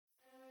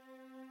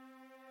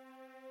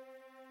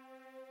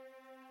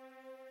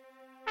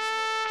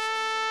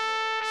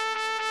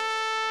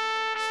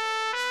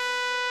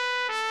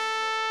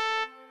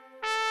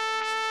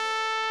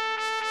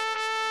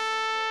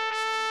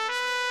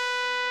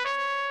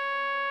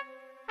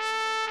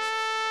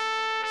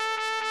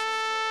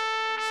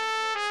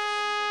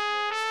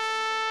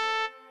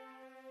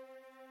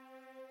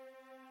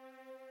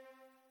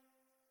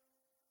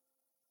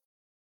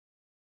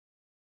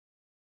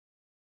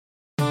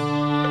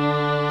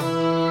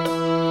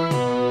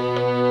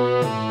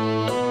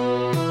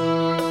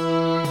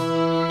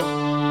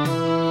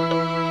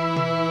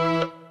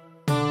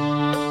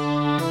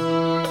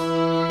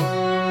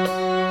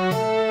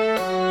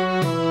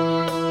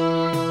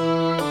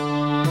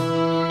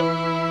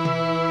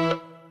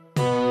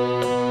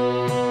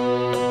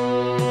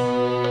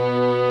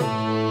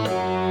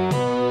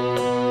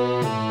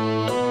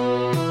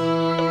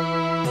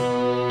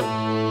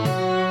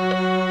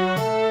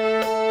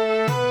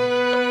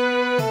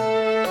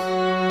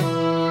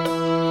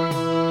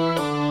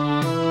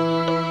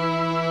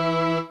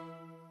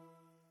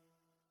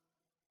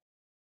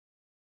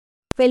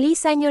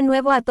Feliz Año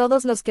Nuevo a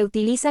todos los que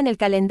utilizan el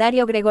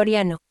calendario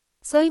gregoriano.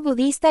 Soy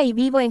budista y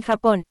vivo en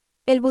Japón.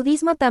 El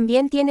budismo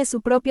también tiene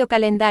su propio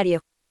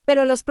calendario,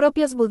 pero los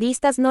propios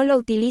budistas no lo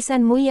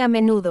utilizan muy a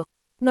menudo.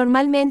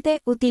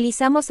 Normalmente,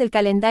 utilizamos el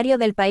calendario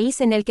del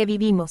país en el que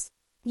vivimos.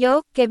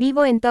 Yo, que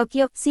vivo en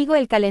Tokio, sigo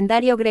el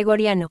calendario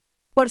gregoriano.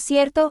 Por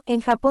cierto,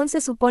 en Japón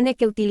se supone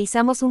que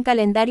utilizamos un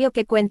calendario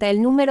que cuenta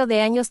el número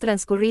de años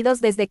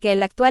transcurridos desde que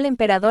el actual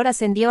emperador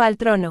ascendió al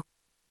trono.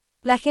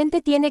 La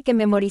gente tiene que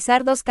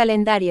memorizar 2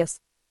 calendarios.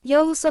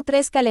 Yo uso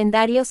 3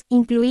 calendarios,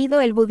 incluido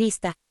el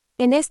budista.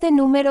 En este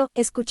número,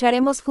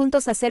 escucharemos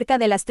juntos acerca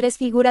de las 3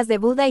 figuras de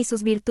Buda y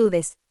sus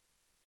virtudes.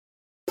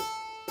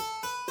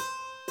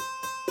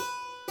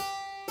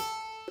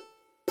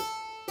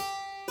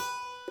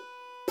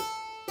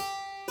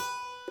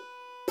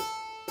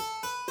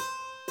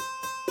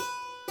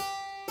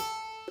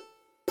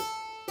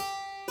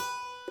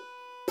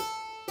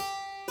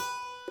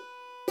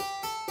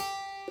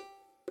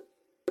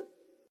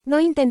 No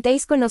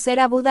intentéis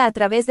conocer a Buda a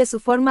través de su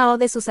forma o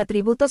de sus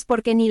atributos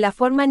porque ni la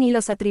forma ni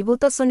los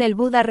atributos son el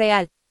Buda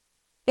real.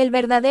 El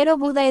verdadero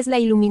Buda es la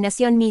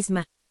iluminación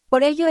misma.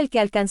 Por ello el que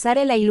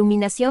alcanzare la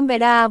iluminación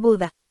verá a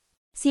Buda.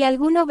 Si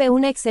alguno ve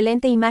una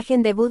excelente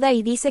imagen de Buda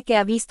y dice que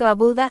ha visto a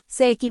Buda,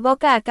 se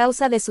equivoca a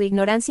causa de su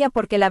ignorancia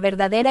porque la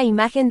verdadera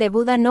imagen de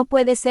Buda no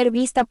puede ser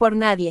vista por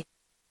nadie.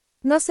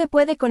 No se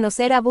puede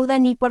conocer a Buda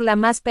ni por la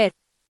más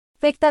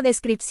perfecta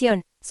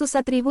descripción. Sus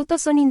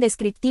atributos son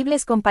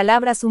indescriptibles con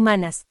palabras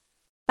humanas.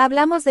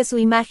 Hablamos de su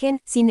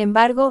imagen, sin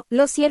embargo,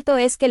 lo cierto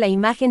es que la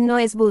imagen no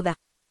es Buda.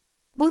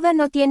 Buda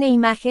no tiene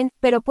imagen,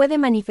 pero puede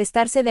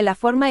manifestarse de la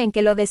forma en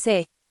que lo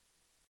desee.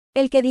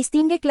 El que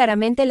distingue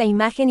claramente la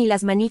imagen y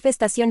las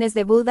manifestaciones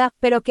de Buda,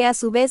 pero que a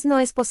su vez no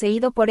es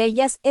poseído por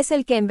ellas, es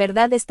el que en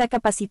verdad está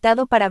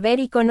capacitado para ver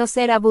y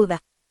conocer a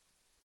Buda.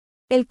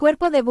 El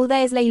cuerpo de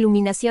Buda es la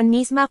iluminación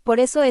misma, por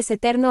eso es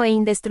eterno e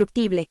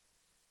indestructible.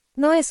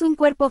 No es un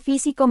cuerpo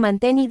físico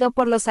mantenido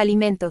por los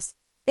alimentos.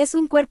 Es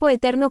un cuerpo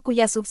eterno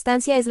cuya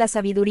substancia es la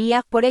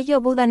sabiduría, por ello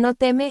Buda no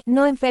teme,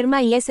 no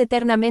enferma y es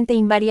eternamente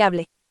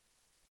invariable.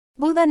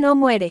 Buda no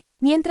muere.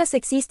 Mientras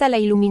exista la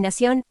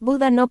iluminación,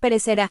 Buda no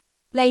perecerá.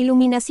 La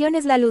iluminación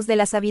es la luz de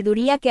la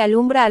sabiduría que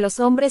alumbra a los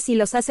hombres y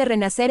los hace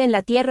renacer en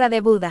la tierra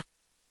de Buda.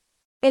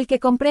 El que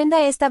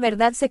comprenda esta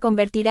verdad se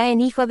convertirá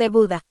en hijo de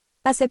Buda.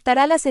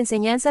 Aceptará las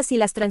enseñanzas y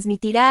las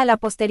transmitirá a la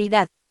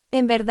posteridad.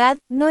 En verdad,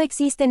 no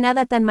existe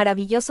nada tan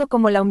maravilloso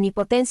como la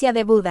omnipotencia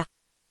de Buda.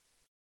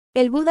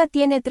 El Buda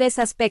tiene 3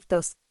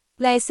 aspectos.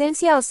 La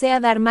esencia o sea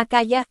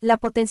Dharmakaya, la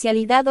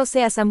potencialidad o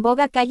sea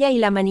Sambhogakaya y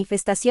la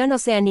manifestación o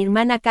sea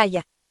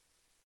Nirmanakaya.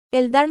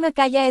 El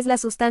Dharmakaya es la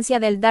sustancia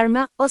del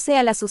Dharma, o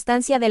sea la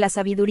sustancia de la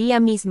sabiduría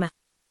misma.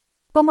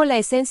 Como la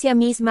esencia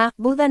misma,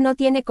 Buda no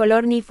tiene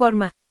color ni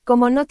forma.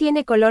 Como no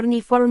tiene color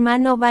ni forma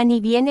no va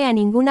ni viene a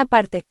ninguna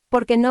parte,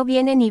 porque no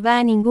viene ni va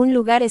a ningún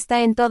lugar,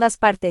 está en todas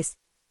partes.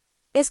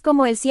 Es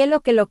como el cielo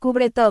que lo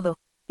cubre todo.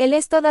 Él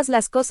es todas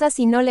las cosas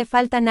y no le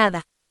falta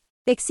nada.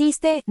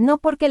 Existe, no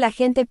porque la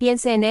gente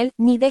piense en él,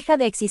 ni deja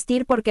de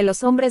existir porque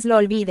los hombres lo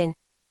olviden.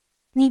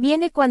 Ni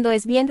viene cuando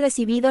es bien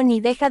recibido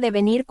ni deja de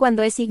venir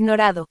cuando es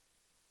ignorado.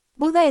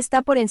 Buda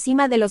está por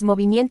encima de los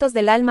movimientos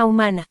del alma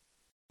humana.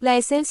 La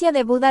esencia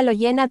de Buda lo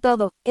llena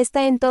todo,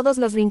 está en todos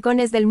los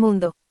rincones del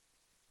mundo.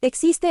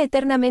 Existe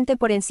eternamente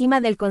por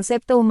encima del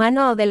concepto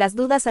humano o de las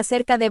dudas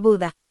acerca de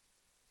Buda.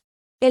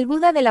 El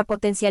Buda de la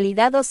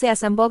potencialidad o sea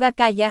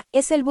Sambhogakaya,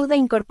 es el Buda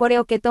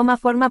incorpóreo que toma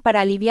forma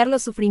para aliviar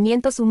los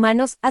sufrimientos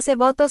humanos, hace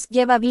votos,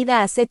 lleva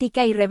vida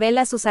ascética y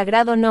revela su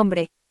sagrado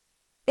nombre.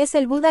 Es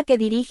el Buda que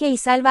dirige y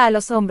salva a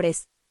los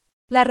hombres.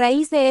 La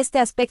raíz de este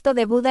aspecto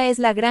de Buda es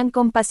la gran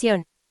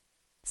compasión.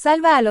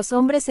 Salva a los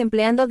hombres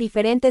empleando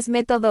diferentes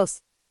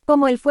métodos.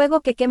 Como el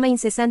fuego que quema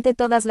incesante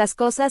todas las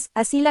cosas,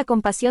 así la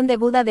compasión de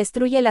Buda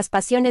destruye las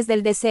pasiones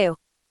del deseo.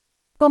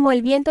 Como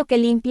el viento que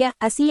limpia,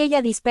 así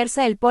ella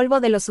dispersa el polvo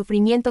de los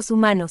sufrimientos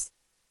humanos.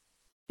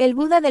 El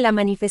Buda de la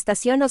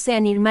manifestación o sea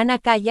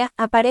Nirmanakaya,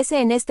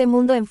 aparece en este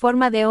mundo en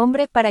forma de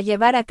hombre para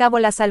llevar a cabo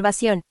la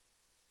salvación.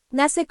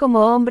 Nace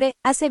como hombre,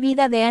 hace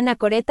vida de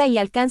anacoreta y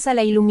alcanza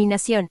la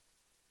iluminación.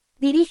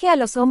 Dirige a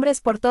los hombres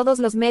por todos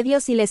los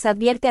medios y les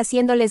advierte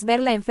haciéndoles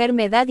ver la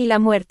enfermedad y la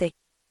muerte.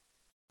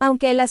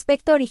 Aunque el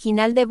aspecto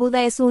original de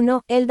Buda es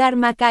uno, el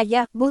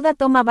Dharmakaya, Buda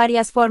toma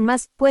varias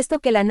formas, puesto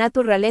que la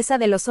naturaleza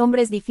de los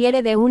hombres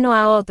difiere de uno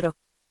a otro.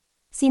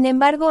 Sin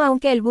embargo,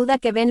 aunque el Buda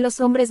que ven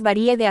los hombres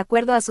varíe de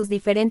acuerdo a sus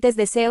diferentes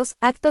deseos,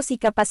 actos y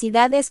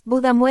capacidades,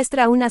 Buda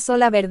muestra una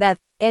sola verdad,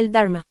 el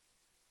Dharma.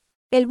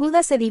 El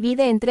Buda se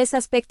divide en 3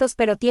 aspectos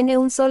pero tiene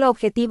un solo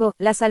objetivo,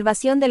 la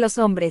salvación de los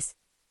hombres.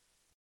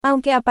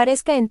 Aunque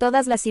aparezca en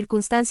todas las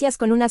circunstancias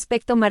con un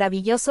aspecto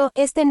maravilloso,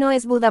 este no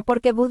es Buda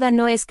porque Buda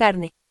no es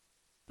carne.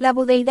 La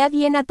budeidad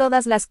llena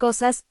todas las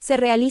cosas, se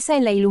realiza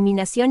en la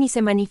iluminación y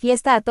se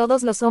manifiesta a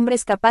todos los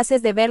hombres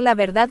capaces de ver la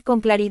verdad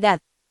con claridad.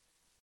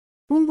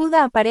 Un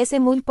Buda aparece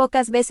muy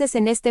pocas veces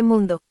en este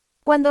mundo.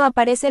 Cuando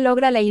aparece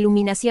logra la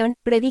iluminación,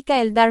 predica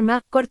el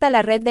Dharma, corta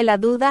la red de la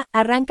duda,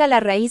 arranca la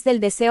raíz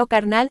del deseo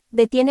carnal,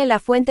 detiene la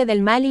fuente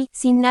del mal y,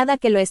 sin nada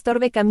que lo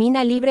estorbe,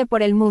 camina libre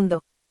por el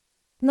mundo.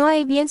 No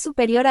hay bien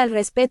superior al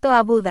respeto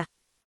a Buda.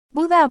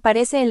 Buda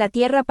aparece en la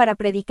tierra para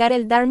predicar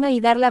el Dharma y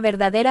dar la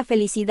verdadera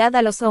felicidad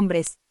a los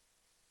hombres.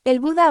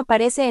 El Buda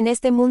aparece en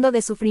este mundo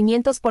de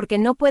sufrimientos porque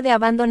no puede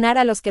abandonar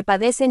a los que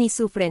padecen y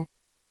sufren.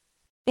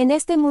 En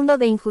este mundo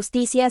de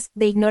injusticias,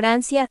 de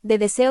ignorancia, de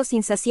deseos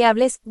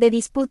insaciables, de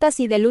disputas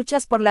y de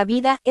luchas por la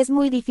vida, es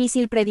muy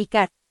difícil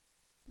predicar.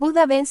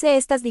 Buda vence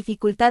estas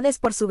dificultades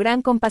por su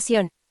gran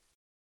compasión.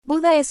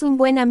 Buda es un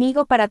buen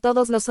amigo para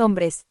todos los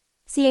hombres.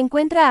 Si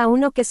encuentra a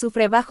uno que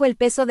sufre bajo el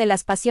peso de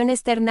las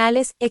pasiones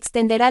terrenales,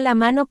 extenderá la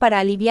mano para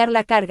aliviar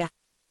la carga.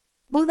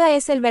 Buda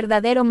es el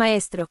verdadero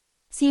maestro.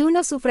 Si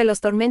uno sufre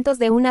los tormentos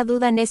de una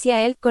duda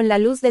necia, él, con la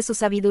luz de su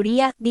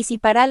sabiduría,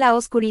 disipará la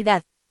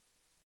oscuridad.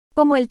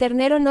 Como el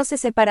ternero no se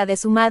separa de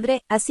su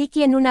madre, así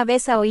quien una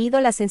vez ha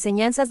oído las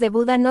enseñanzas de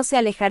Buda no se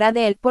alejará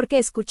de él, porque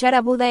escuchar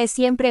a Buda es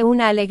siempre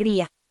una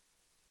alegría.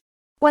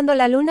 Cuando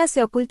la luna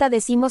se oculta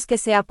decimos que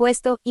se ha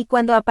puesto, y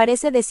cuando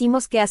aparece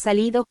decimos que ha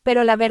salido,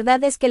 pero la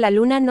verdad es que la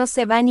luna no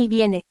se va ni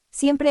viene,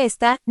 siempre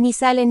está, ni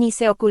sale ni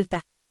se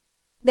oculta.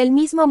 Del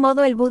mismo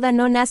modo el Buda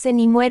no nace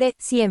ni muere,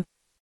 siempre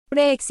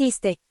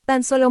existe,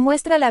 tan solo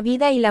muestra la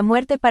vida y la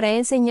muerte para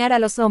enseñar a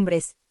los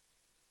hombres.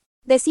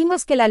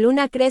 Decimos que la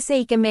luna crece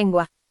y que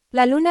mengua.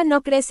 La luna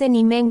no crece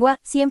ni mengua,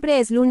 siempre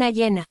es luna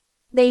llena.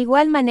 De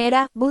igual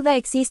manera, Buda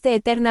existe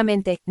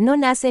eternamente, no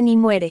nace ni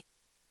muere.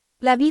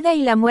 La vida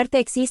y la muerte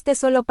existe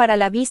solo para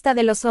la vista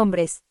de los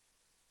hombres.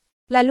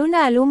 La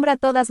luna alumbra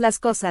todas las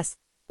cosas.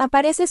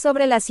 Aparece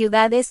sobre las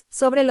ciudades,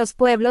 sobre los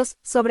pueblos,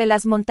 sobre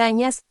las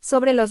montañas,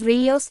 sobre los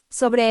ríos,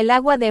 sobre el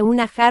agua de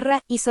una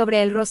jarra y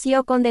sobre el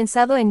rocío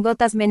condensado en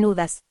gotas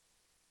menudas.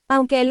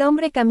 Aunque el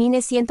hombre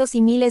camine cientos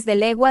y miles de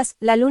leguas,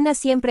 la luna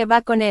siempre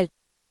va con él.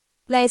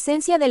 La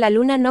esencia de la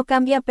luna no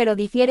cambia pero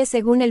difiere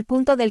según el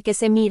punto del que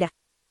se mira.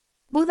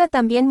 Buda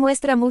también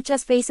muestra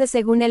muchas faces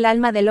según el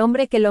alma del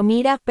hombre que lo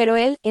mira, pero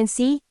él, en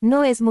sí,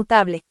 no es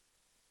mutable.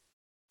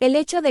 El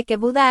hecho de que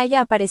Buda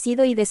haya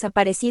aparecido y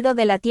desaparecido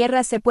de la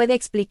tierra se puede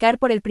explicar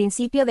por el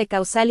principio de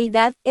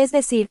causalidad, es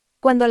decir,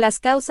 cuando las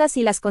causas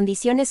y las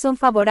condiciones son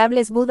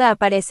favorables Buda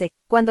aparece,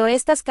 cuando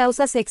estas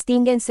causas se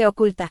extinguen se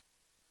oculta.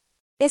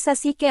 Es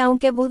así que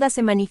aunque Buda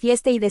se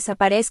manifieste y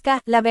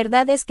desaparezca, la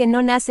verdad es que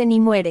no nace ni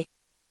muere.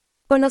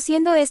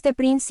 Conociendo este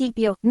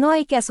principio, no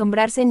hay que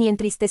asombrarse ni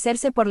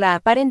entristecerse por la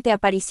aparente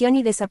aparición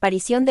y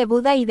desaparición de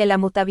Buda y de la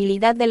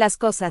mutabilidad de las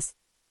cosas.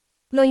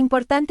 Lo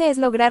importante es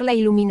lograr la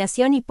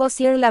iluminación y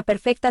poseer la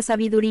perfecta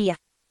sabiduría.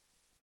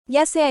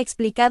 Ya se ha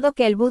explicado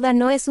que el Buda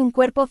no es un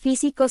cuerpo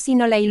físico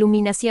sino la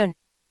iluminación.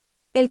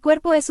 El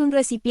cuerpo es un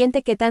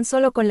recipiente que tan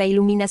solo con la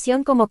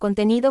iluminación como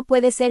contenido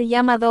puede ser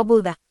llamado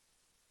Buda.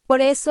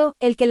 Por eso,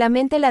 el que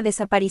lamente la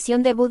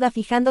desaparición de Buda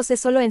fijándose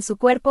solo en su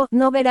cuerpo,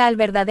 no verá al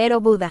verdadero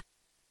Buda.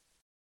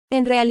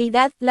 En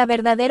realidad, la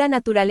verdadera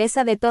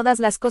naturaleza de todas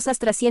las cosas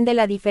trasciende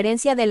la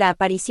diferencia de la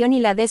aparición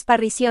y la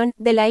desaparición,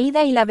 de la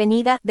ida y la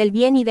venida, del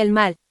bien y del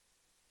mal.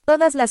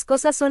 Todas las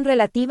cosas son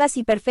relativas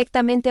y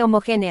perfectamente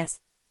homogéneas.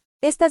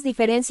 Estas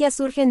diferencias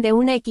surgen de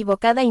una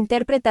equivocada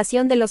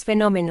interpretación de los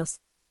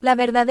fenómenos. La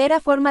verdadera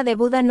forma de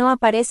Buda no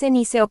aparece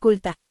ni se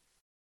oculta.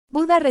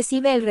 Buda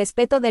recibe el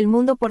respeto del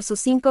mundo por sus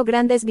 5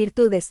 grandes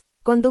virtudes: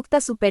 conducta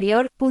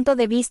superior, punto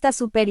de vista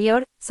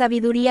superior,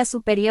 sabiduría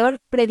superior,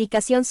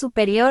 predicación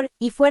superior,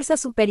 y fuerza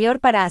superior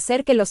para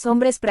hacer que los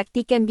hombres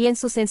practiquen bien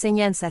sus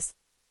enseñanzas.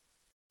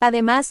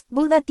 Además,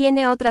 Buda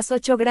tiene otras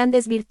 8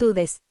 grandes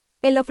virtudes: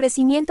 el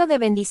ofrecimiento de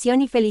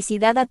bendición y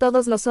felicidad a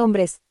todos los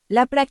hombres,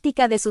 la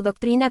práctica de su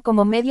doctrina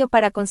como medio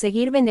para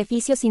conseguir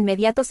beneficios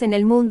inmediatos en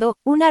el mundo,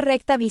 una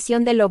recta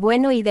visión de lo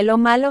bueno y de lo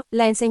malo,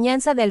 la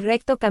enseñanza del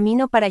recto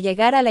camino para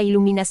llegar a la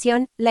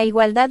iluminación, la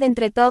igualdad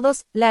entre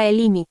todos, la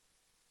eliminación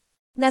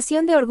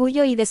de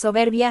orgullo y de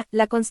soberbia,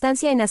 la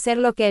constancia en hacer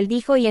lo que él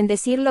dijo y en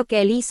decir lo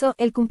que él hizo,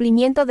 el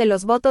cumplimiento de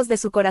los votos de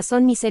su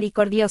corazón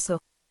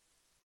misericordioso.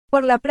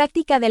 Por la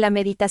práctica de la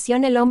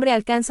meditación el hombre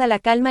alcanza la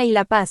calma y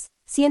la paz,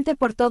 siente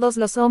por todos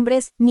los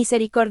hombres,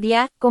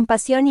 misericordia,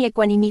 compasión y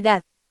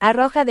ecuanimidad,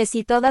 arroja de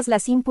sí todas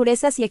las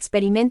impurezas y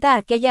experimenta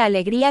aquella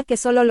alegría que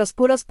solo los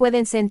puros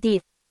pueden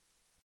sentir.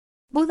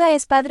 Buda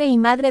es padre y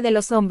madre de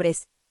los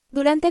hombres.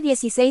 Durante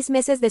 16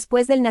 meses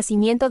después del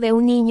nacimiento de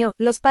un niño,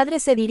 los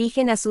padres se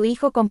dirigen a su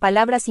hijo con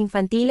palabras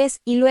infantiles,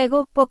 y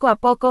luego, poco a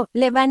poco,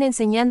 le van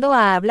enseñando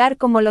a hablar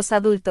como los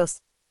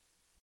adultos.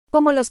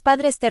 Como los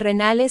padres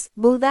terrenales,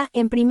 Buda,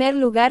 en primer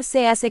lugar,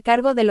 se hace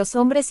cargo de los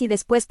hombres y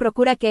después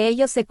procura que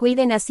ellos se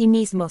cuiden a sí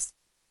mismos.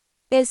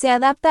 Él se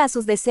adapta a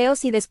sus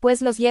deseos y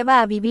después los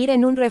lleva a vivir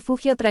en un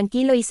refugio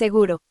tranquilo y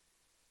seguro.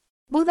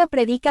 Buda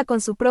predica con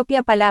su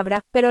propia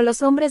palabra, pero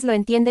los hombres lo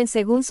entienden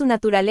según su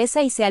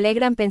naturaleza y se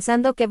alegran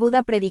pensando que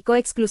Buda predicó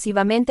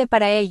exclusivamente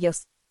para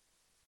ellos.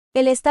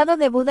 El estado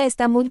de Buda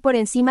está muy por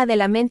encima de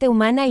la mente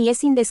humana y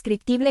es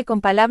indescriptible con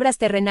palabras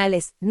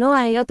terrenales, no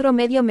hay otro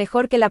medio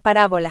mejor que la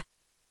parábola.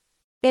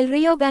 El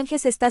río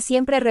Ganges está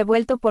siempre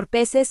revuelto por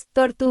peces,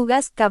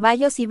 tortugas,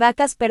 caballos y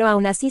vacas, pero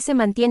aún así se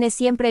mantiene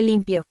siempre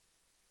limpio.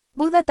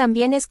 Buda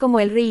también es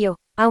como el río,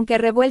 aunque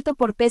revuelto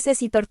por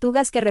peces y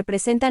tortugas que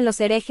representan los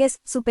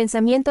herejes, su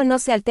pensamiento no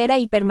se altera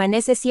y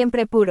permanece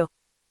siempre puro.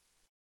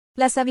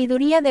 La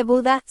sabiduría de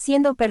Buda,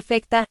 siendo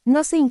perfecta,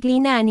 no se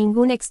inclina a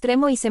ningún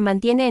extremo y se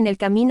mantiene en el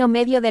camino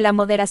medio de la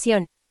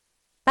moderación.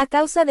 A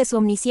causa de su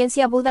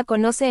omnisciencia, Buda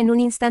conoce en un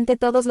instante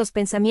todos los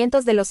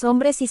pensamientos de los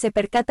hombres y se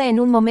percata en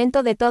un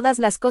momento de todas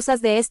las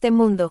cosas de este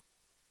mundo.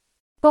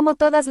 Como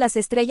todas las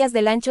estrellas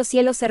del ancho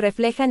cielo se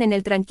reflejan en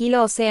el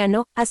tranquilo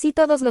océano, así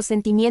todos los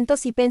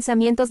sentimientos y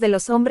pensamientos de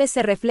los hombres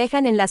se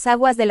reflejan en las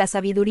aguas de la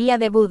sabiduría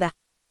de Buda.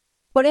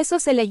 Por eso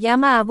se le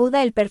llama a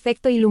Buda el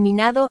perfecto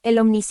iluminado, el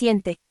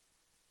omnisciente.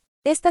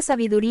 Esta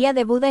sabiduría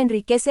de Buda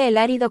enriquece el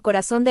árido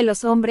corazón de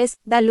los hombres,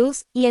 da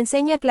luz, y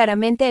enseña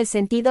claramente el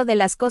sentido de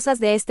las cosas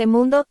de este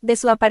mundo, de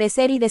su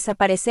aparecer y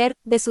desaparecer,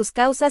 de sus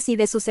causas y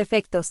de sus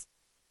efectos.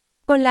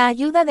 Con la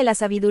ayuda de la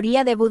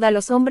sabiduría de Buda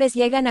los hombres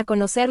llegan a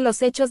conocer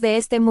los hechos de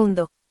este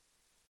mundo.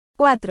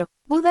 4.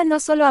 Buda no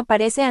solo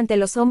aparece ante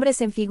los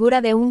hombres en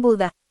figura de un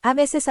Buda, a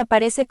veces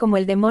aparece como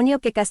el demonio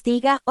que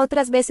castiga,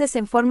 otras veces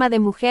en forma de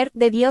mujer,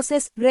 de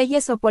dioses,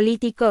 reyes o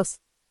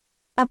políticos.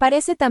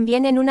 Aparece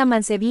también en una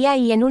mancebía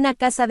y en una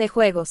casa de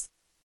juegos.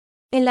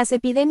 En las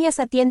epidemias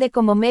atiende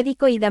como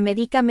médico y da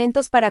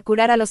medicamentos para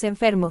curar a los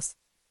enfermos.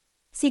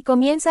 Si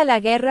comienza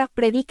la guerra,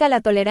 predica la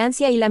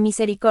tolerancia y la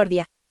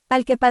misericordia.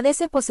 Al que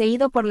padece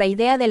poseído por la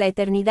idea de la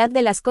eternidad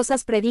de las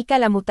cosas predica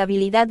la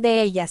mutabilidad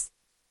de ellas.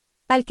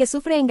 Al que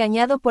sufre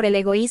engañado por el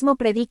egoísmo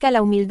predica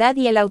la humildad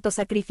y el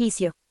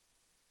autosacrificio.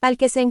 Al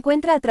que se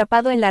encuentra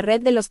atrapado en la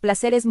red de los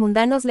placeres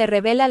mundanos le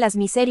revela las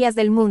miserias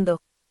del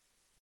mundo.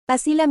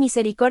 Así la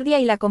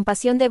misericordia y la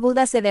compasión de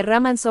Buda se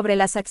derraman sobre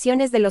las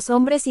acciones de los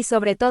hombres y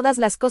sobre todas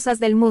las cosas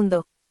del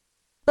mundo.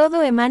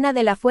 Todo emana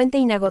de la fuente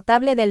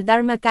inagotable del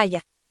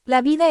Dharmakaya.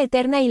 La vida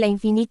eterna y la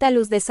infinita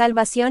luz de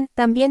salvación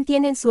también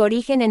tienen su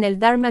origen en el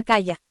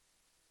Dharmakaya.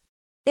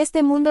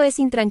 Este mundo es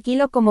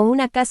intranquilo como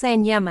una casa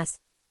en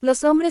llamas.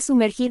 Los hombres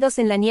sumergidos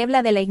en la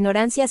niebla de la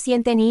ignorancia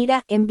sienten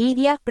ira,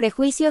 envidia,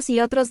 prejuicios y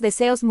otros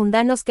deseos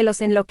mundanos que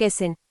los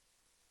enloquecen.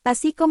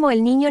 Así como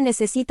el niño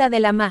necesita de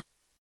la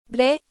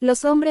madre,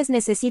 los hombres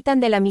necesitan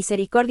de la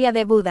misericordia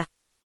de Buda.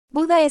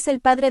 Buda es el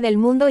Padre del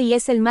mundo y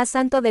es el más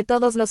santo de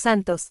todos los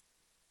santos.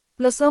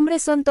 Los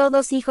hombres son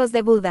todos hijos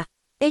de Buda.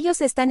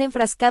 Ellos están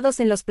enfrascados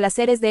en los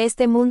placeres de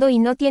este mundo y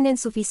no tienen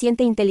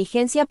suficiente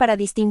inteligencia para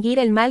distinguir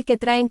el mal que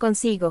traen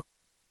consigo.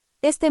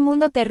 Este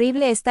mundo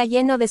terrible está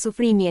lleno de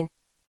sufrimiento.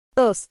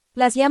 2.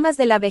 Las llamas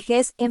de la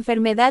vejez,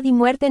 enfermedad y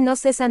muerte no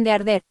cesan de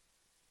arder.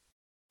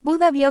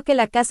 Buda vio que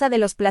la casa de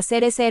los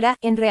placeres era,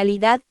 en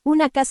realidad,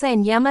 una casa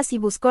en llamas y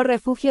buscó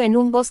refugio en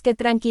un bosque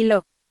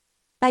tranquilo.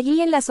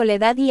 Allí en la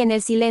soledad y en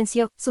el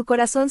silencio, su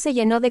corazón se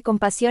llenó de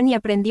compasión y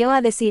aprendió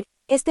a decir: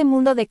 este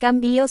mundo de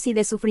cambios y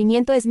de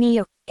sufrimiento es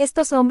mío,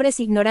 estos hombres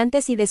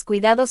ignorantes y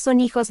descuidados son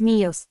hijos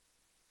míos.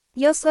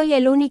 Yo soy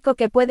el único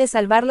que puede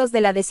salvarlos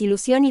de la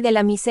desilusión y de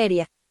la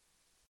miseria.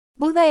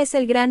 Buda es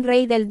el gran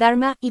rey del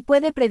Dharma y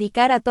puede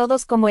predicar a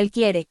todos como él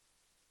quiere.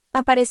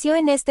 Apareció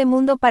en este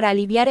mundo para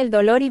aliviar el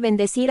dolor y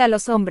bendecir a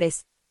los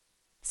hombres.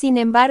 Sin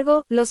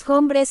embargo, los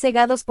hombres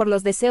cegados por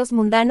los deseos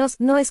mundanos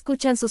no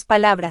escuchan sus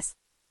palabras.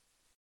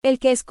 El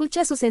que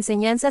escucha sus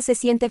enseñanzas se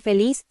siente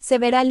feliz, se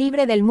verá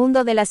libre del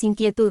mundo de las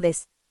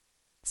inquietudes.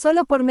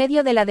 Solo por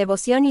medio de la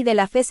devoción y de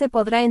la fe se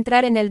podrá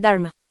entrar en el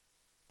Dharma.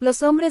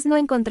 Los hombres no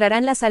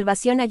encontrarán la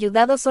salvación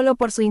ayudados solo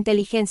por su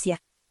inteligencia.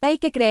 Hay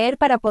que creer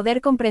para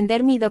poder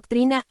comprender mi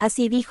doctrina,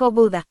 así dijo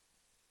Buda.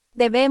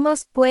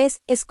 Debemos,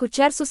 pues,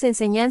 escuchar sus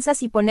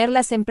enseñanzas y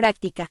ponerlas en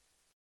práctica.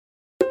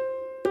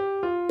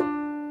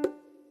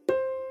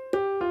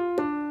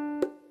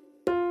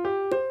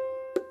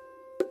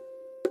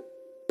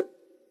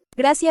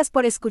 Gracias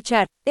por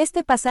escuchar.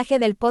 Este pasaje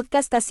del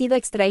podcast ha sido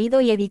extraído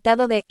y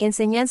editado de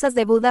Enseñanzas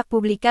de Buda,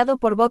 publicado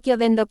por Bokkyo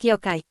Dendo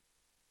Kyokai.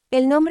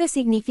 El nombre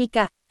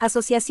significa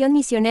Asociación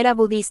Misionera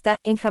Budista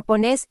en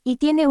japonés y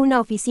tiene una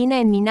oficina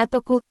en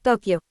Minato-ku,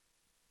 Tokio.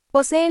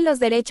 Poseen los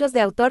derechos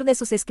de autor de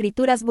sus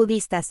escrituras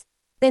budistas.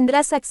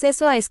 Tendrás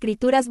acceso a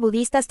escrituras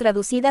budistas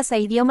traducidas a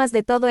idiomas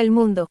de todo el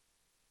mundo.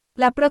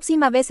 La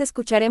próxima vez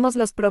escucharemos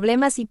los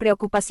problemas y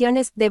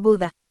preocupaciones de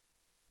Buda.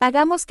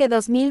 Hagamos que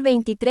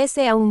 2023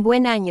 sea un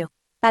buen año.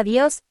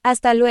 Adiós,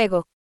 hasta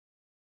luego.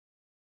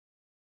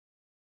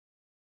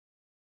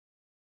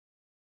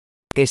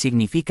 ¿Qué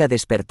significa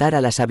despertar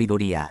a la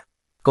sabiduría?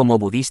 Como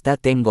budista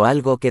tengo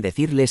algo que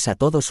decirles a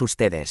todos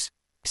ustedes.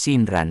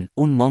 Shinran,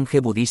 un monje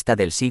budista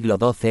del siglo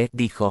XII,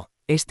 dijo: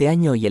 este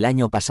año y el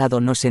año pasado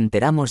nos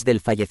enteramos del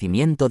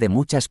fallecimiento de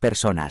muchas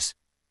personas.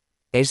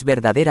 Es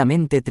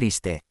verdaderamente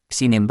triste.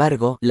 Sin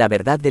embargo, la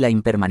verdad de la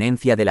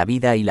impermanencia de la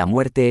vida y la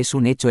muerte es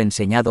un hecho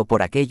enseñado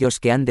por aquellos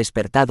que han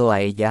despertado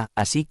a ella,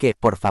 así que,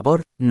 por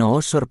favor, no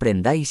os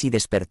sorprendáis y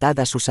despertad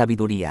a su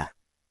sabiduría.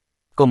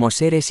 Como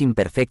seres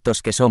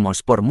imperfectos que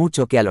somos, por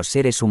mucho que a los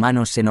seres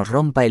humanos se nos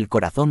rompa el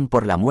corazón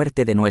por la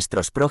muerte de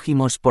nuestros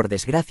prójimos, por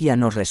desgracia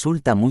nos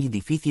resulta muy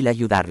difícil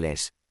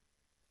ayudarles.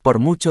 Por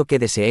mucho que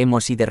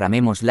deseemos y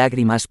derramemos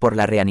lágrimas por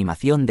la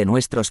reanimación de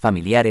nuestros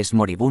familiares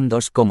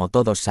moribundos, como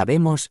todos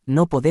sabemos,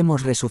 no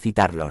podemos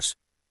resucitarlos.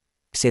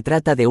 Se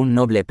trata de un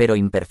noble pero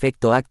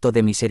imperfecto acto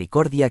de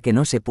misericordia que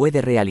no se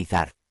puede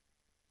realizar.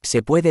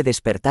 Se puede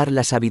despertar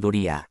la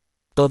sabiduría.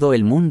 Todo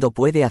el mundo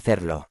puede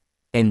hacerlo.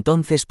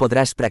 Entonces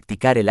podrás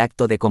practicar el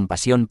acto de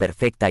compasión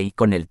perfecta y,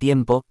 con el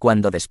tiempo,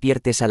 cuando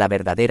despiertes a la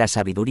verdadera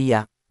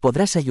sabiduría,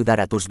 podrás ayudar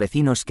a tus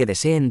vecinos que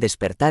deseen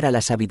despertar a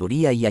la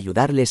sabiduría y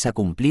ayudarles a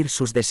cumplir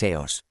sus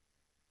deseos.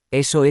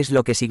 Eso es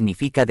lo que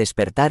significa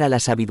despertar a la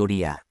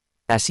sabiduría.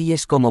 Así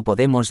es como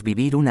podemos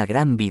vivir una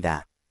gran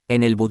vida.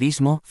 En el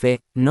budismo,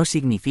 fe no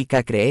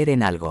significa creer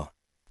en algo.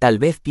 Tal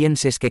vez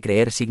pienses que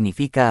creer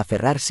significa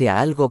aferrarse a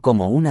algo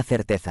como una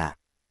certeza.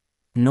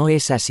 No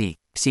es así,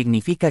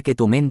 significa que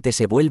tu mente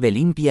se vuelve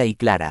limpia y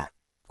clara.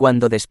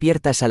 Cuando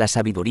despiertas a la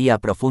sabiduría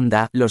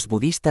profunda, los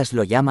budistas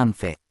lo llaman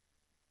fe.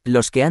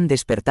 Los que han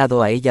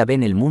despertado a ella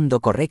ven el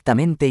mundo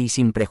correctamente y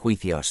sin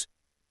prejuicios.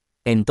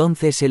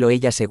 Entonces él o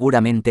ella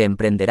seguramente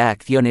emprenderá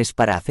acciones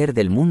para hacer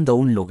del mundo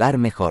un lugar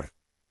mejor.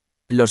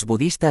 Los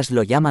budistas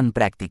lo llaman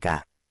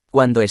práctica.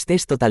 Cuando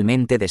estés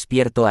totalmente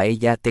despierto a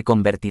ella, te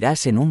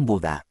convertirás en un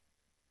Buda.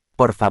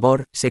 Por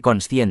favor, sé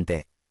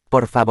consciente.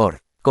 Por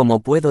favor,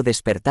 ¿cómo puedo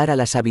despertar a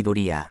la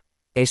sabiduría?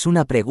 Es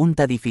una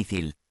pregunta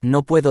difícil.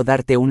 No puedo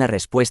darte una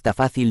respuesta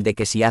fácil de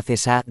que si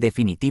haces A,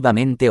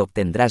 definitivamente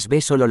obtendrás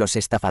B. Solo los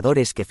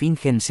estafadores que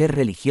fingen ser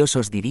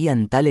religiosos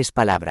dirían tales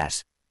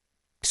palabras.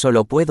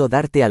 Solo puedo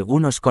darte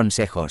algunos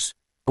consejos.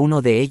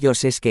 Uno de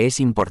ellos es que es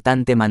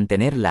importante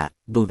mantener la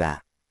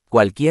duda.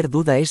 Cualquier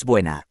duda es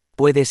buena.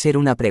 Puede ser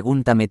una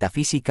pregunta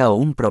metafísica o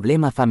un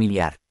problema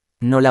familiar.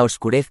 No la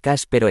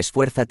oscurezcas, pero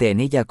esfuérzate en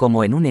ella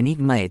como en un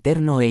enigma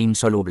eterno e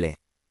insoluble.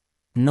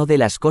 No de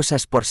las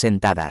cosas por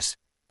sentadas.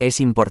 Es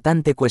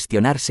importante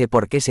cuestionarse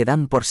por qué se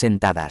dan por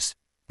sentadas.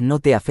 No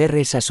te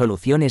aferres a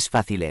soluciones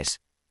fáciles.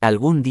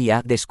 Algún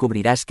día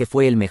descubrirás que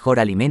fue el mejor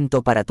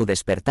alimento para tu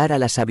despertar a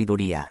la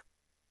sabiduría.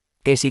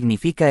 ¿Qué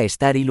significa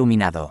estar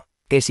iluminado?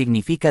 ¿Qué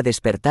significa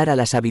despertar a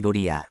la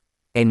sabiduría?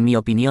 En mi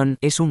opinión,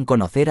 es un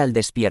conocer al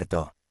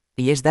despierto.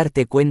 Y es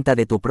darte cuenta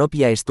de tu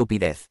propia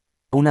estupidez.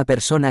 Una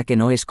persona que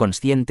no es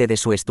consciente de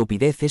su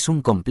estupidez es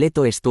un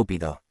completo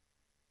estúpido.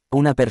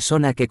 Una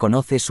persona que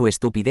conoce su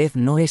estupidez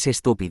no es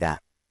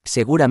estúpida.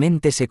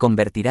 Seguramente se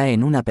convertirá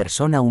en una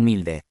persona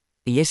humilde.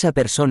 Y esa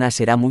persona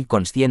será muy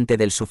consciente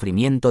del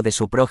sufrimiento de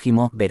su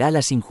prójimo, verá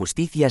las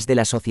injusticias de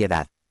la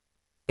sociedad.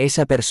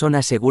 Esa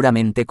persona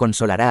seguramente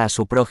consolará a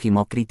su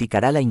prójimo,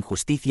 criticará la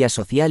injusticia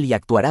social y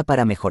actuará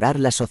para mejorar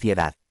la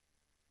sociedad.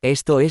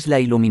 Esto es la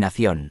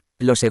iluminación.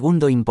 Lo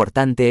segundo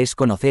importante es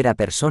conocer a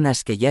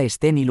personas que ya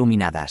estén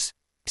iluminadas.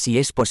 Si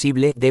es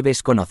posible,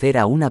 debes conocer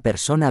a una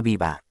persona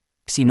viva.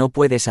 Si no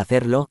puedes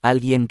hacerlo,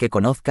 alguien que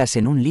conozcas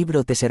en un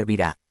libro te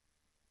servirá.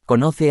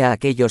 Conoce a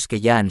aquellos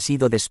que ya han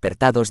sido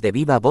despertados de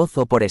viva voz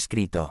o por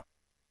escrito.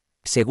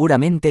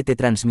 Seguramente te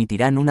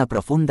transmitirán una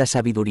profunda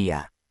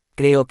sabiduría.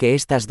 Creo que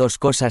estas dos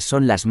cosas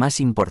son las más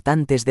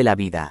importantes de la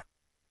vida.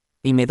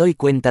 Y me doy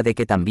cuenta de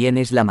que también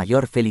es la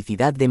mayor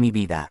felicidad de mi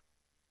vida.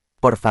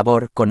 Por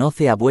favor,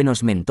 conoce a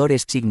buenos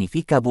mentores,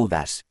 significa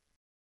Budas.